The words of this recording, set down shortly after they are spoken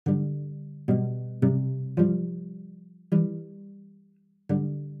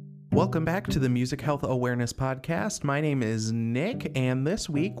Welcome back to the Music Health Awareness Podcast. My name is Nick, and this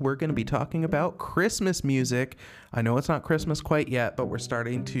week we're going to be talking about Christmas music. I know it's not Christmas quite yet, but we're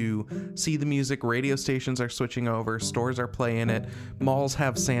starting to see the music. Radio stations are switching over, stores are playing it, malls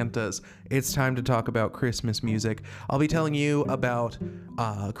have Santas. It's time to talk about Christmas music. I'll be telling you about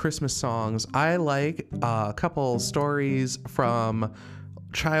Christmas songs I like, a couple stories from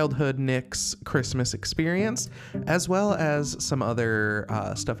childhood Nick's Christmas experience, as well as some other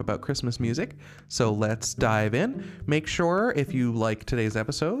stuff about Christmas music. So let's dive in. Make sure if you like today's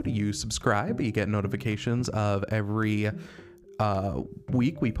episode, you subscribe. You get notifications of every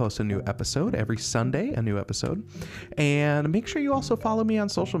week we post a new episode. Every Sunday, a new episode. And make sure you also follow me on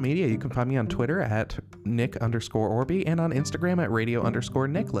social media. You can find me on Twitter at Nick_Orby and on Instagram at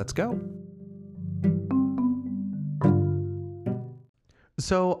Radio_Nick. Let's go.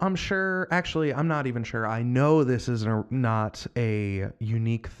 So I'm not even sure. I know this is not a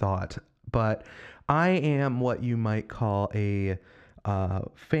unique thought, but I am what you might call a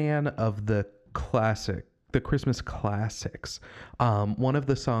fan of the Christmas classics. One of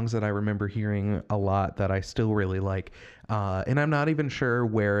the songs that I remember hearing a lot that I still really like, and I'm not even sure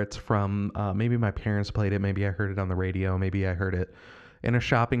where it's from. Maybe my parents played it. Maybe I heard it on the radio. Maybe I heard it in a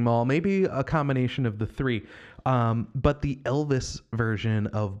shopping mall, maybe a combination of the three. But the Elvis version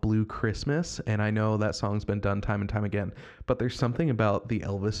of Blue Christmas, and I know that song's been done time and time again, but there's something about the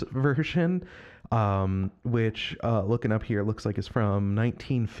Elvis version, which looking up here looks like it's from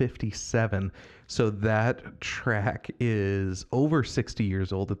 1957. So that track is over 60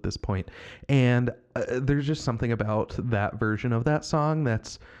 years old at this point. And there's just something about that version of that song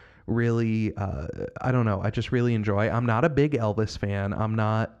that's really, I don't know, I just really enjoy. I'm not a big Elvis fan. I'm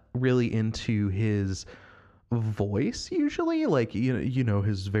not really into his voice usually, like you know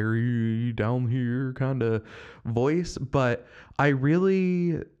his very down here kind of voice, but I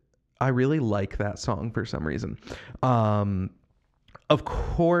really like that song for some reason. Of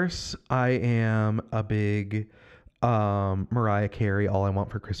course I am a big Mariah Carey, All I Want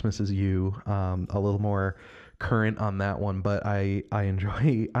for Christmas Is You, a little more current on that one, but I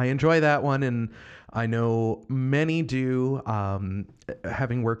enjoy that one, and I know many do.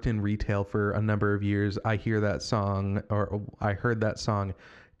 Having worked in retail for a number of years, I hear that song, or I heard that song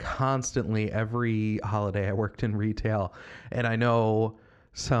constantly every holiday I worked in retail, and I know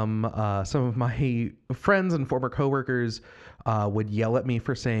some of my friends and former coworkers would yell at me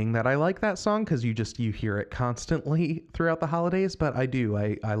for saying that I like that song because you hear it constantly throughout the holidays, but I do.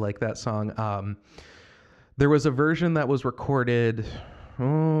 I like that song. There was a version that was recorded,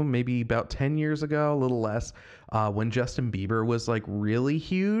 maybe about 10 years ago, a little less, when Justin Bieber was like really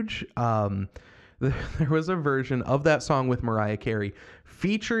huge. There was a version of that song with Mariah Carey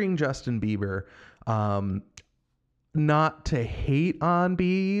featuring Justin Bieber. Not to hate on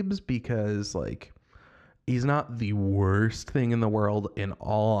Biebs, because like he's not the worst thing in the world, in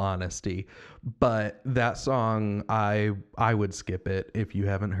all honesty, but that song, I would skip it if you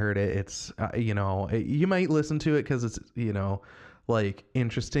haven't heard it. It's you might listen to it because it's like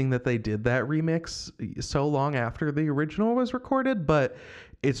interesting that they did that remix so long after the original was recorded, but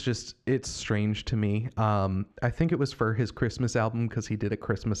it's strange to me. I think it was for his Christmas album, because he did a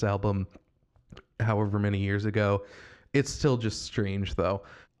Christmas album however many years ago. It's still just strange though.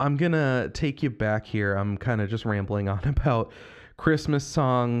 I'm gonna take you back here. I'm kind of just rambling on about Christmas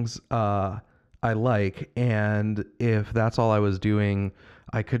songs I like, and if that's all I was doing,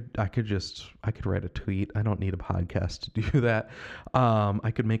 I could write a tweet. I don't need a podcast to do that.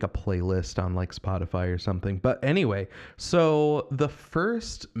 I could make a playlist on like Spotify or something. But anyway, so the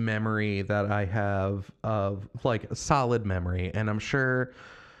first memory that I have of like a solid memory, and I'm sure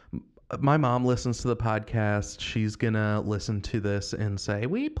my mom listens to the podcast. She's gonna listen to this and say,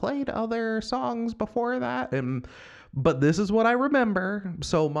 we played other songs before that, but this is what I remember.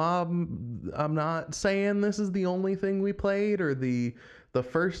 So Mom, I'm not saying this is the only thing we played, or the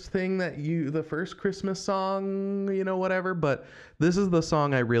first thing the first Christmas song, whatever, but this is the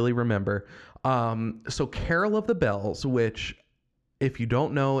song I really remember. So Carol of the Bells, which, if you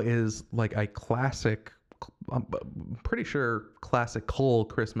don't know, is like a classic, I'm pretty sure classical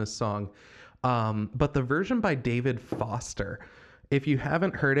Christmas song. But the version by David Foster, if you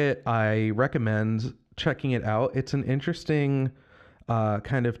haven't heard it, I recommend checking it out. It's an interesting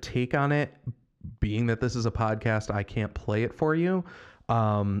kind of take on it. Being that this is a podcast, I can't play it for you.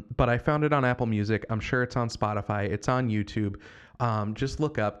 But I found it on Apple Music. I'm sure it's on Spotify. It's on YouTube. Just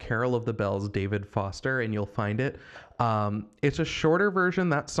look up Carol of the Bells, David Foster, and you'll find it. It's a shorter version.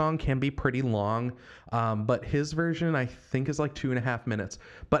 That song can be pretty long, but his version I think is like 2.5 minutes.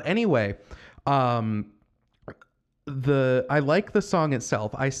 But anyway, I like the song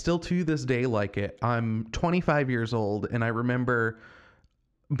itself. I still to this day like it. I'm 25 years old and I remember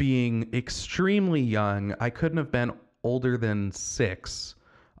being extremely young. I couldn't have been older than 6,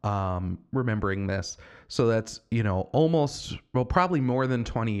 remembering this. So that's, almost, well, probably more than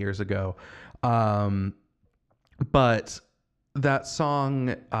 20 years ago. Um, but that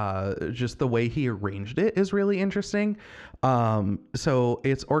song, just the way he arranged it is really interesting. So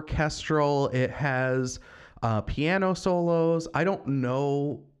it's orchestral. It has piano solos. I don't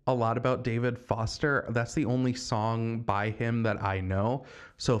know a lot about David Foster. That's the only song by him that I know.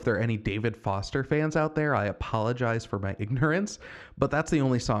 So if there are any David Foster fans out there, I apologize for my ignorance, but that's the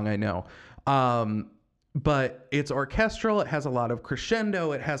only song I know. But it's orchestral. It has a lot of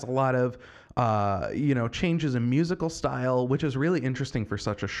crescendo. It has a lot of changes in musical style, which is really interesting for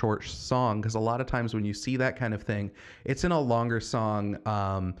such a short song. Because a lot of times when you see that kind of thing, it's in a longer song.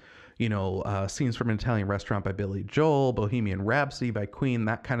 Scenes from an Italian Restaurant by Billy Joel, Bohemian Rhapsody by Queen,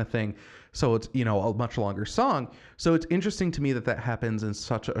 that kind of thing. So it's, a much longer song. So it's interesting to me that that happens in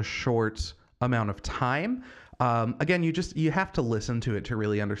such a short amount of time. Again, you have to listen to it to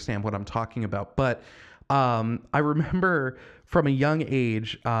really understand what I'm talking about. But I remember from a young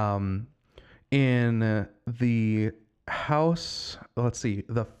age, in the house, let's see,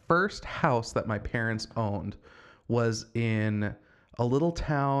 the first house that my parents owned was in a little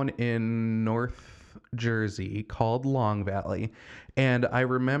town in North Jersey called Long Valley. And I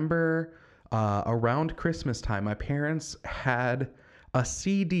remember around Christmas time, my parents had a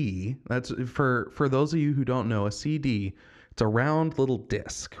CD. That's for those of you who don't know, a CD. It's a round little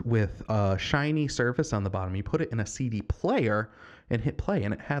disc with a shiny surface on the bottom. You put it in a CD player and hit play,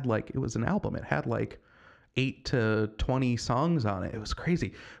 and it was an album. It had like 8 to 20 songs on it. It was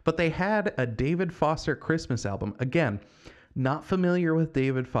crazy. But they had a David Foster Christmas album. Again, not familiar with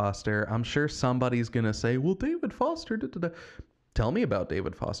David Foster. I'm sure somebody's going to say, well, David Foster, da, da, da. Tell me about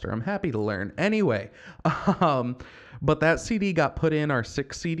David Foster. I'm happy to learn. Anyway, but that CD got put in our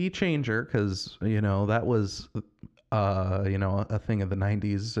 6 CD changer because, that was, a thing of the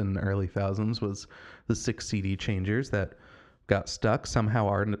 90s and early thousands was the 6 CD changers that got stuck. Somehow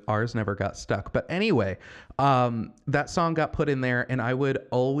ours never got stuck. But anyway, that song got put in there, and I would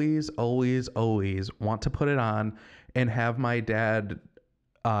always, always, always want to put it on and have my dad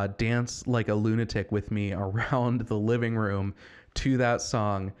dance like a lunatic with me around the living room to that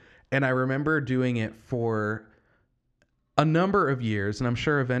song. And I remember doing it for a number of years, and I'm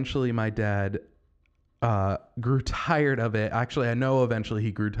sure eventually my dad grew tired of it. Actually, I know eventually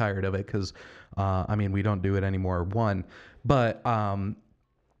he grew tired of it because, we don't do it anymore. But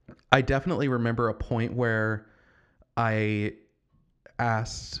I definitely remember a point where I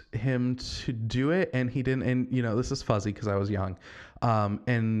asked him to do it and he didn't. And, this is fuzzy because I was young.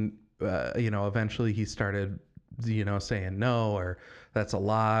 Eventually he started, saying no, or that's a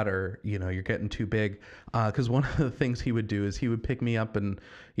lot, or, you're getting too big. Because one of the things he would do is he would pick me up and,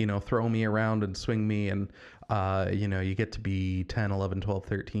 throw me around and swing me. And, you get to be 10, 11, 12,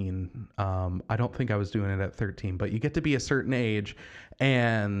 13. I don't think I was doing it at 13, but you get to be a certain age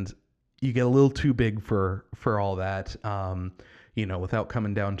and you get a little too big for all that, without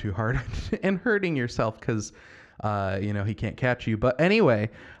coming down too hard and hurting yourself because, he can't catch you. But anyway,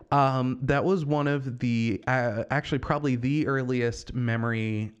 that was one of the, actually probably the earliest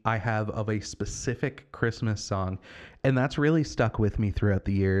memory I have of a specific Christmas song. And that's really stuck with me throughout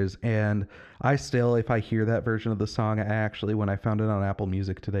the years. And I still, if I hear that version of the song, I actually, when I found it on Apple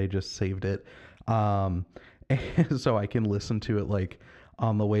Music today, just saved it. And so I can listen to it like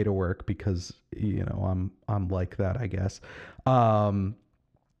on the way to work because, I'm like that, I guess.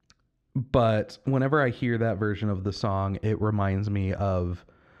 But whenever I hear that version of the song, it reminds me of,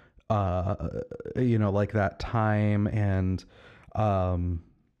 like that time and,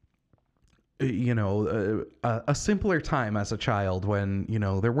 a simpler time as a child when,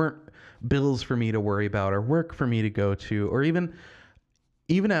 there weren't bills for me to worry about or work for me to go to, or even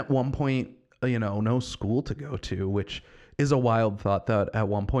at one point, no school to go to, which is a wild thought that at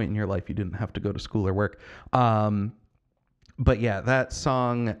one point in your life you didn't have to go to school or work. But yeah, that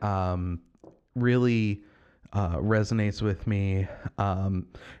song really resonates with me. And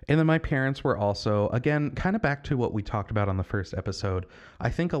then my parents were also, again, kind of back to what we talked about on the first episode. I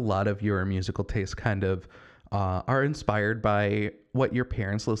think a lot of your musical tastes kind of are inspired by what your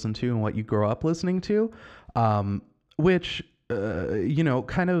parents listen to and what you grow up listening to, which,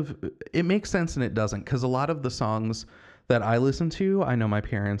 kind of, it makes sense and it doesn't, because a lot of the songs that I listen to, I know my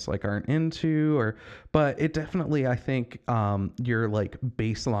parents aren't into, but it definitely, I think, your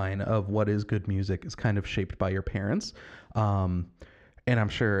baseline of what is good music is kind of shaped by your parents. And and I'm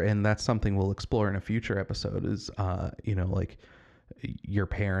sure, and that's something we'll explore in a future episode is, like your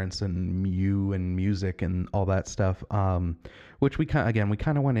parents and you and music and all that stuff. Which we kind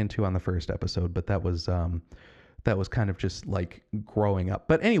of went into on the first episode, but that was kind of just like growing up.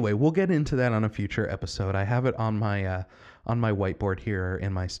 But anyway, we'll get into that on a future episode. I have it on my whiteboard here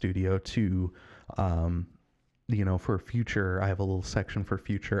in my studio to, for future. I have a little section for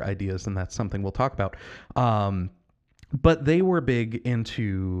future ideas, and that's something we'll talk about. But they were big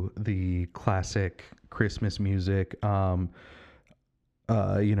into the classic Christmas music. Bing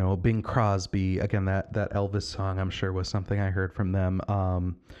Crosby, again, that Elvis song, I'm sure was something I heard from them.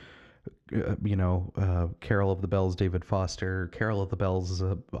 Carol of the Bells, David Foster. Carol of the Bells is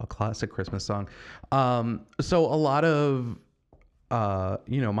a classic Christmas song. So a lot of,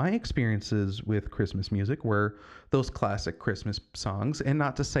 my experiences with Christmas music were those classic Christmas songs. And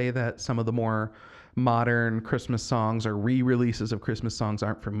not to say that some of the more modern Christmas songs or re-releases of Christmas songs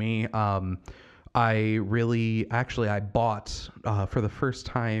aren't for me. I bought, for the first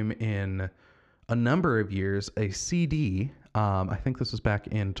time in a number of years, a CD. I think this was back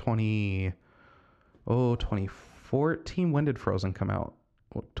in 2014. When did Frozen come out?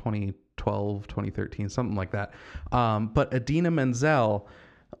 2012, 2013, something like that. But Idina Menzel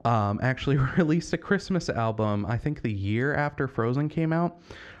actually released a Christmas album, I think the year after Frozen came out.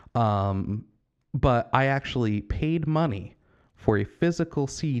 But I actually paid money for a physical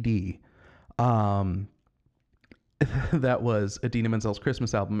CD that was Idina Menzel's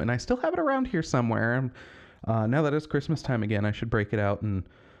Christmas album, and I still have it around here somewhere. Now that it's Christmas time again, I should break it out and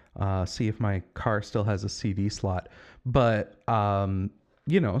see if my car still has a CD slot. But so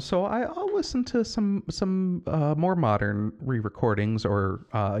I'll listen to some more modern re-recordings or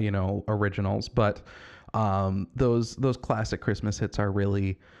originals. But those classic Christmas hits are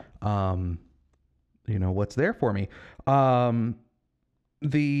really what's there for me.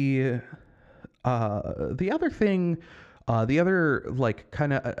 The other thing, the other like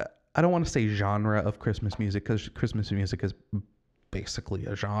kind of, I don't want to say genre of Christmas music because Christmas music is basically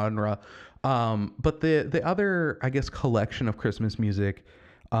a genre. But the other, I guess, collection of Christmas music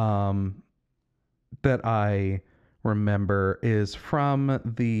that I remember is from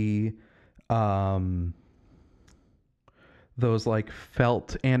the those like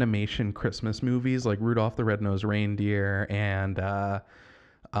felt animation Christmas movies like Rudolph the Red-Nosed Reindeer and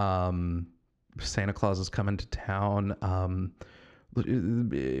Santa Claus is Coming to Town,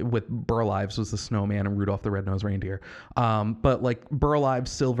 with Burl Ives was the snowman and Rudolph the Red-Nosed Reindeer. But like Burl Ives'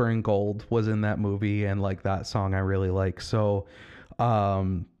 Silver and Gold was in that movie, and like that song I really like. So,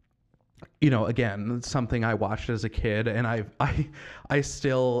 again, it's something I watched as a kid, and I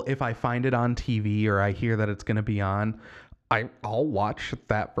still, if I find it on TV or I hear that it's going to be on, I'll watch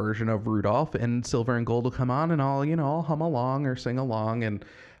that version of Rudolph, and Silver and Gold will come on, and I'll hum along or sing along. And,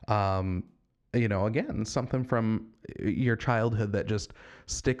 again, something from your childhood that just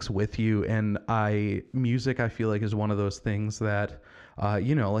sticks with you. And music, I feel like, is one of those things that,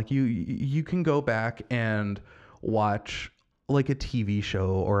 like you can go back and watch like a TV show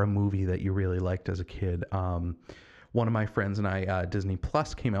or a movie that you really liked as a kid. One of my friends and I, Disney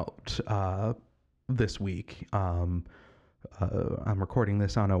Plus came out, this week. I'm recording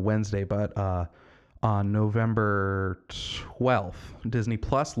this on a Wednesday, but on November 12th, Disney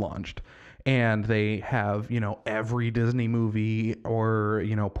Plus launched, and they have, every Disney movie or,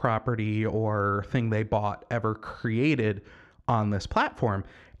 property or thing they bought ever created on this platform.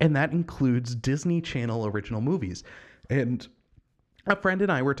 And that includes Disney Channel original movies. And a friend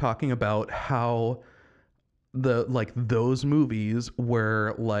and I were talking about how those movies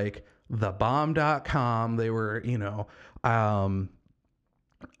were like thebomb.com. They were, I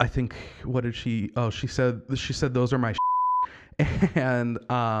think, what did she said those are my and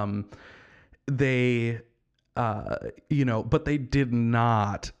they but they did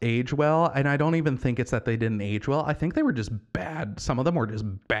not age well. And I don't even think it's that they didn't age well. I think they were just bad. Some of them were just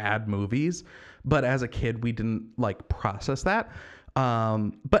bad movies, but as a kid we didn't like process that.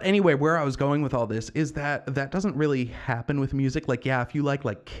 But anyway, where I was going with all this is that doesn't really happen with music. Like, yeah, if you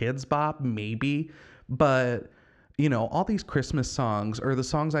like Kids Bop, maybe, but all these Christmas songs, or the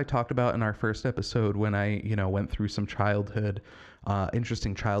songs I talked about in our first episode when I, went through some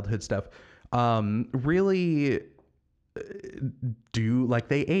interesting childhood stuff, really do, like,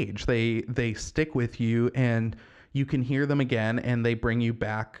 they age. They stick with you, and you can hear them again, and they bring you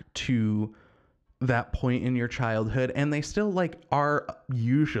back to that point in your childhood, and they still are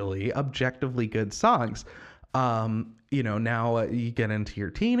usually objectively good songs. Now you get into your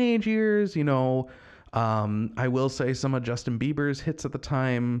teenage years, I will say some of Justin Bieber's hits at the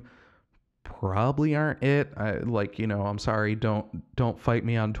time probably aren't it. I'm sorry, don't fight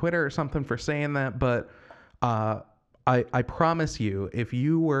me on Twitter or something for saying that, but uh I promise you, if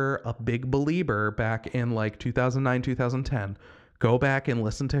you were a big believer back in like 2009, 2010, go back and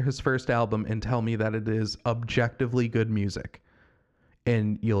listen to his first album and tell me that it is objectively good music,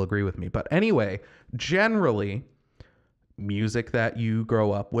 and you'll agree with me. But anyway, generally, music that you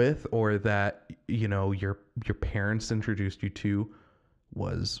grow up with or that your parents introduced you to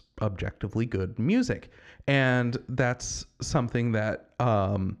was objectively good music. And that's something that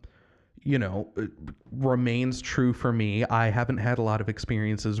you know remains true for me. I haven't had a lot of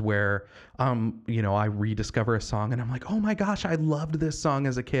experiences where I rediscover a song and I'm like, "Oh my gosh, I loved this song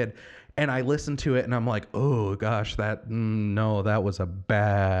as a kid." And I listen to it and I'm like, "Oh gosh, no, that was a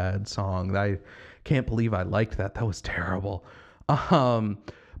bad song. I can't believe I liked that. That was terrible." Um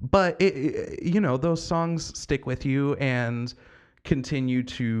but those songs stick with you and continue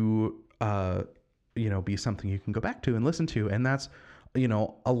to be something you can go back to and listen to. And that's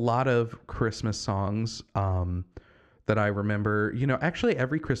a lot of Christmas songs that I remember. Actually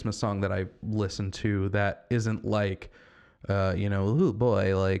every Christmas song that I listen to that isn't like oh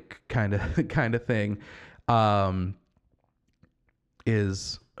boy, like kind of thing,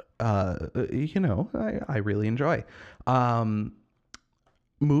 is I really enjoy. um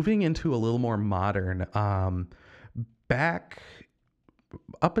Moving into a little more modern, back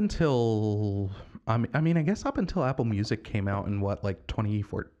up until I guess up until Apple Music came out in what, like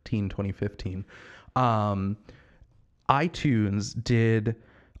 2014, 2015, um iTunes did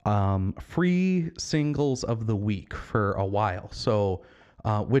free singles of the week for a while. So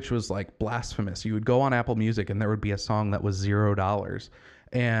which was like blasphemous. You would go on Apple Music and there would be a song that was $0,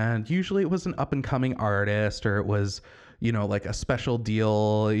 and usually it was an up and coming artist, or it was like a special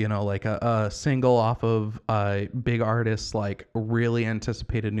deal, like a single off of a big artist, like really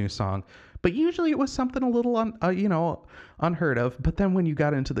anticipated new song. But usually it was something a little unheard of. But then when you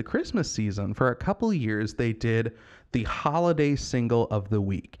got into the Christmas season, for a couple of years they did the holiday single of the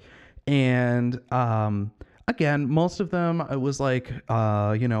week. And again, most of them, it was like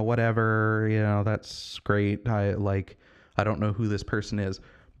whatever, that's great. I don't know who this person is.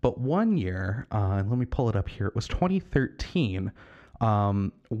 But one year, and let me pull it up here, it was 2013.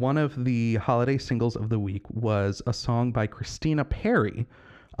 One of the holiday singles of the week was a song by Christina Perri,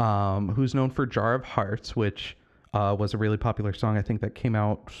 who's known for Jar of Hearts, which was a really popular song. I think that came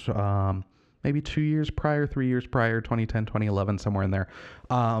out maybe 2 years prior, 3 years prior, 2010, 2011, somewhere in there.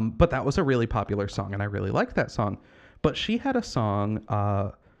 But that was a really popular song, and I really liked that song. But she had a song,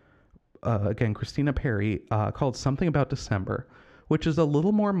 again, Christina Perri, called Something About December, which is a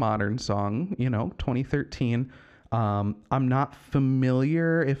little more modern song, 2013. I'm not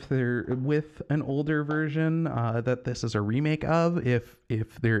familiar if they're with an older version that this is a remake of, if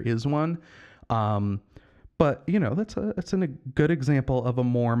there is one. But that's a good example of a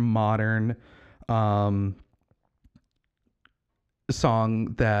more modern song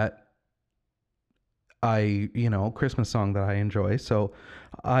that Christmas song that I enjoy. So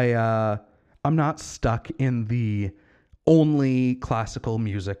I'm not stuck in the only classical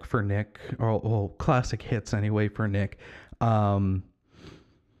music for Nick, or classic hits anyway for Nick. But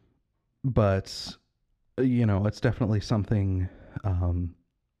it's definitely something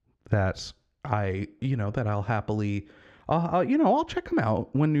that I'll happily, I'll check them out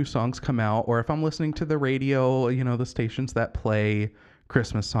when new songs come out, or if I'm listening to the radio, the stations that play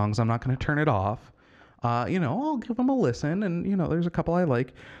Christmas songs, I'm not going to turn it off. I'll give them a listen, and there's a couple I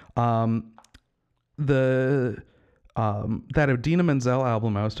like. That Idina Menzel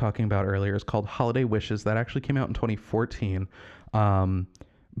album I was talking about earlier is called Holiday Wishes. That actually came out in 2014.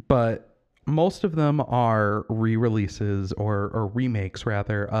 But most of them are re-releases or remakes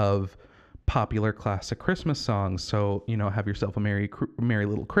rather of popular classic Christmas songs. So, Have Yourself a Merry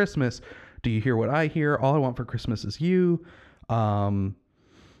Little Christmas, Do You Hear What I Hear, All I Want for Christmas Is You,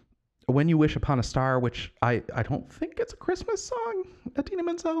 When You Wish Upon a Star, which I don't think it's a Christmas song, Idina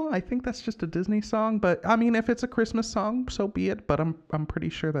Menzel. I think that's just a Disney song. But I mean, if it's a Christmas song, so be it. But I'm pretty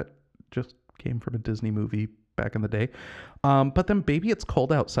sure that just came from a Disney movie back in the day. But then Baby It's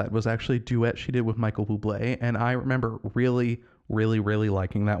Cold Outside was actually a duet she did with Michael Bublé, and I remember really, really, really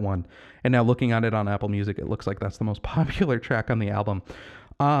liking that one. And now looking at it on Apple Music, it looks like that's the most popular track on the album.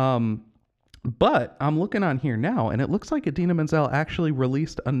 But I'm looking on here now, and it looks like Idina Menzel actually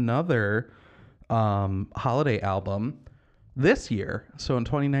released another holiday album this year, so in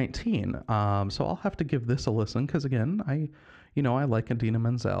 2019. So I'll have to give this a listen, because again, I like Idina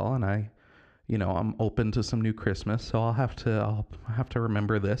Menzel, and I'm open to some new Christmas, so I'll have to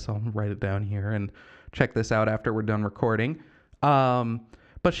remember this. I'll write it down here and check this out after we're done recording.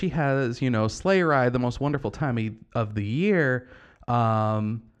 But she has, Sleigh Ride, the most wonderful time of the year.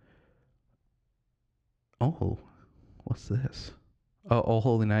 Oh, what's this? Oh,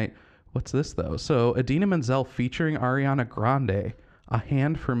 Holy Night. What's this, though? So, Idina Menzel featuring Ariana Grande, A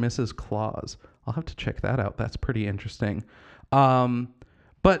Hand for Mrs. Claus. I'll have to check that out. That's pretty interesting.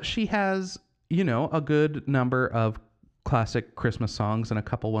 But she has, a good number of classic Christmas songs and a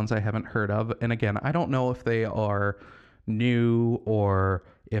couple ones I haven't heard of. And again, I don't know if they are new or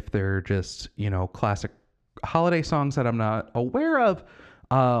if they're just, classic holiday songs that I'm not aware of.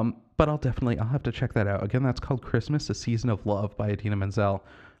 But I'll have to check that out. Again, that's called Christmas, A Season of Love by Idina Menzel.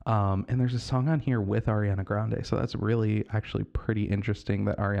 And there's a song on here with Ariana Grande. So that's really actually pretty interesting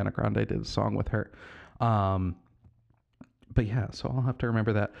that Ariana Grande did a song with her. But yeah, so I'll have to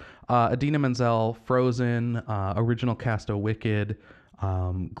remember that. Idina Menzel, Frozen, original cast of Wicked,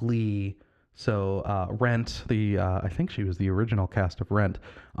 Glee. So Rent, I think she was the original cast of Rent.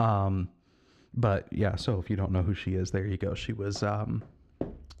 But yeah, so if you don't know who she is, there you go. She was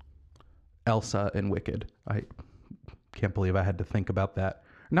Elsa in Wicked. I can't believe I had to think about that.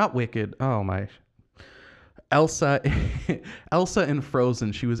 Not Wicked. Oh my. Elsa in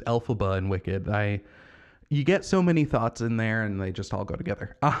Frozen. She was Elphaba in Wicked. You get so many thoughts in there and they just all go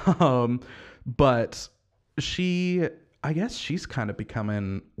together. But I guess she's kind of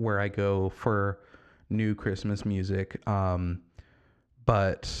becoming where I go for new Christmas music.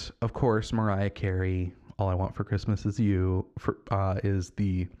 But of course, Mariah Carey, All I Want for Christmas Is You, is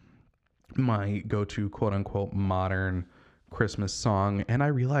my go-to quote unquote modern Christmas song. And I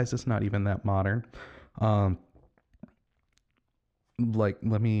realize it's not even that modern. Let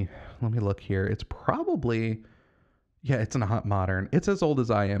me look here. It's probably, it's not modern. It's as old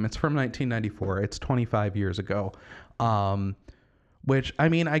as I am. It's from 1994. It's 25 years ago. Which, I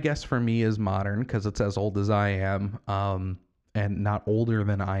mean, I guess for me is modern because it's as old as I am. And not older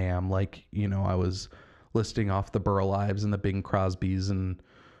than I am. Like, I was listing off the Burl Ives and the Bing Crosbys and,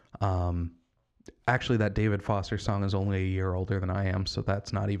 actually that David Foster song is only a year older than I am. So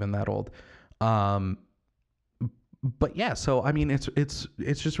that's not even that old. But yeah, so I mean, it's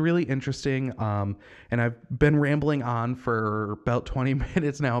just really interesting. And I've been rambling on for about 20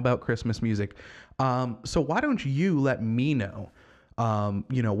 minutes now about Christmas music. So why don't you let me know,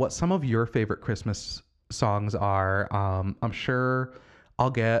 what some of your favorite Christmas songs are. I'm sure I'll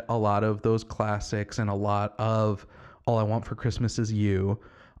get a lot of those classics and a lot of All I Want for Christmas Is You.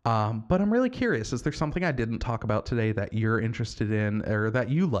 But I'm really curious, is there something I didn't talk about today that you're interested in or that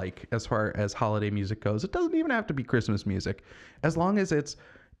you like as far as holiday music goes? It doesn't even have to be Christmas music. As long as it's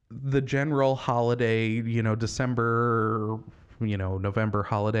the general holiday, December, November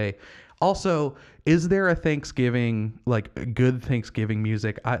holiday. Also, is there a Thanksgiving, like good Thanksgiving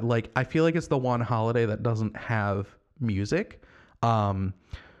music? I feel like it's the one holiday that doesn't have music. And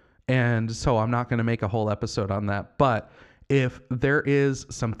so I'm not going to make a whole episode on that, but if there is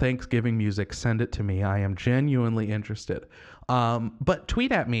some Thanksgiving music, send it to me. I am genuinely interested. But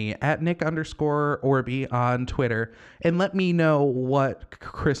tweet at me at Nick_Orby on Twitter and let me know what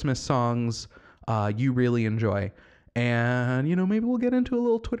Christmas songs you really enjoy. And, maybe we'll get into a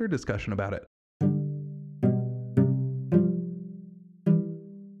little Twitter discussion about it.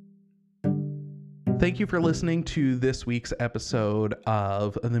 Thank you for listening to this week's episode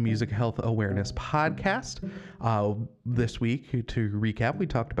of the Music Health Awareness Podcast. This week, to recap, we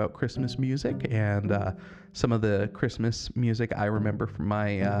talked about Christmas music and some of the Christmas music I remember from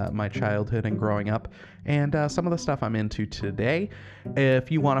my childhood and growing up, and some of the stuff I'm into today.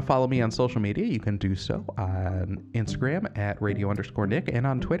 If you want to follow me on social media, you can do so on Instagram at radio_Nick and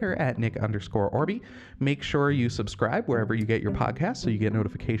on Twitter at Nick_Orby. Make sure you subscribe wherever you get your podcasts so you get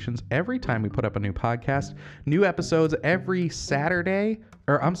notifications every time we put up a new podcast. New episodes every Saturday,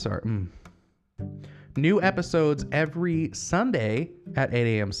 new episodes every Sunday at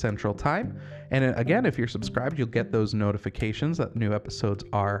 8 a.m. Central Time. And again, if you're subscribed, you'll get those notifications that new episodes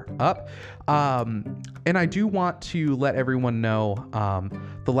are up. And I do want to let everyone know,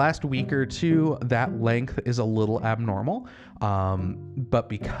 the last week or two, that length is a little abnormal. But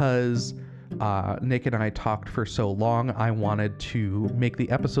because Nick and I talked for so long, I wanted to make the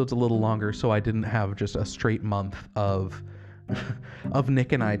episodes a little longer so I didn't have just a straight month of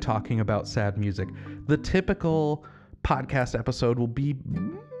Nick and I talking about sad music. The typical podcast episode will be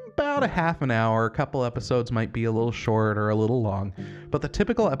about a half an hour. A couple episodes might be a little short or a little long, but the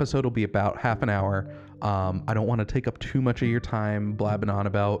typical episode will be about half an hour. I don't want to take up too much of your time blabbing on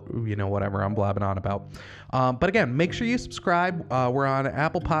about, whatever I'm blabbing on about. But again, make sure you subscribe. We're on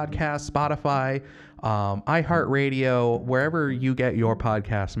Apple Podcasts, Spotify, iHeartRadio, wherever you get your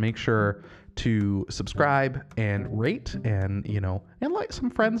podcasts. Make sure to subscribe and rate, and and let some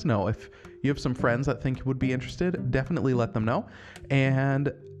friends know. If you have some friends that think would be interested, definitely let them know.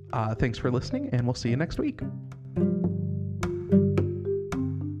 And thanks for listening, and we'll see you next week.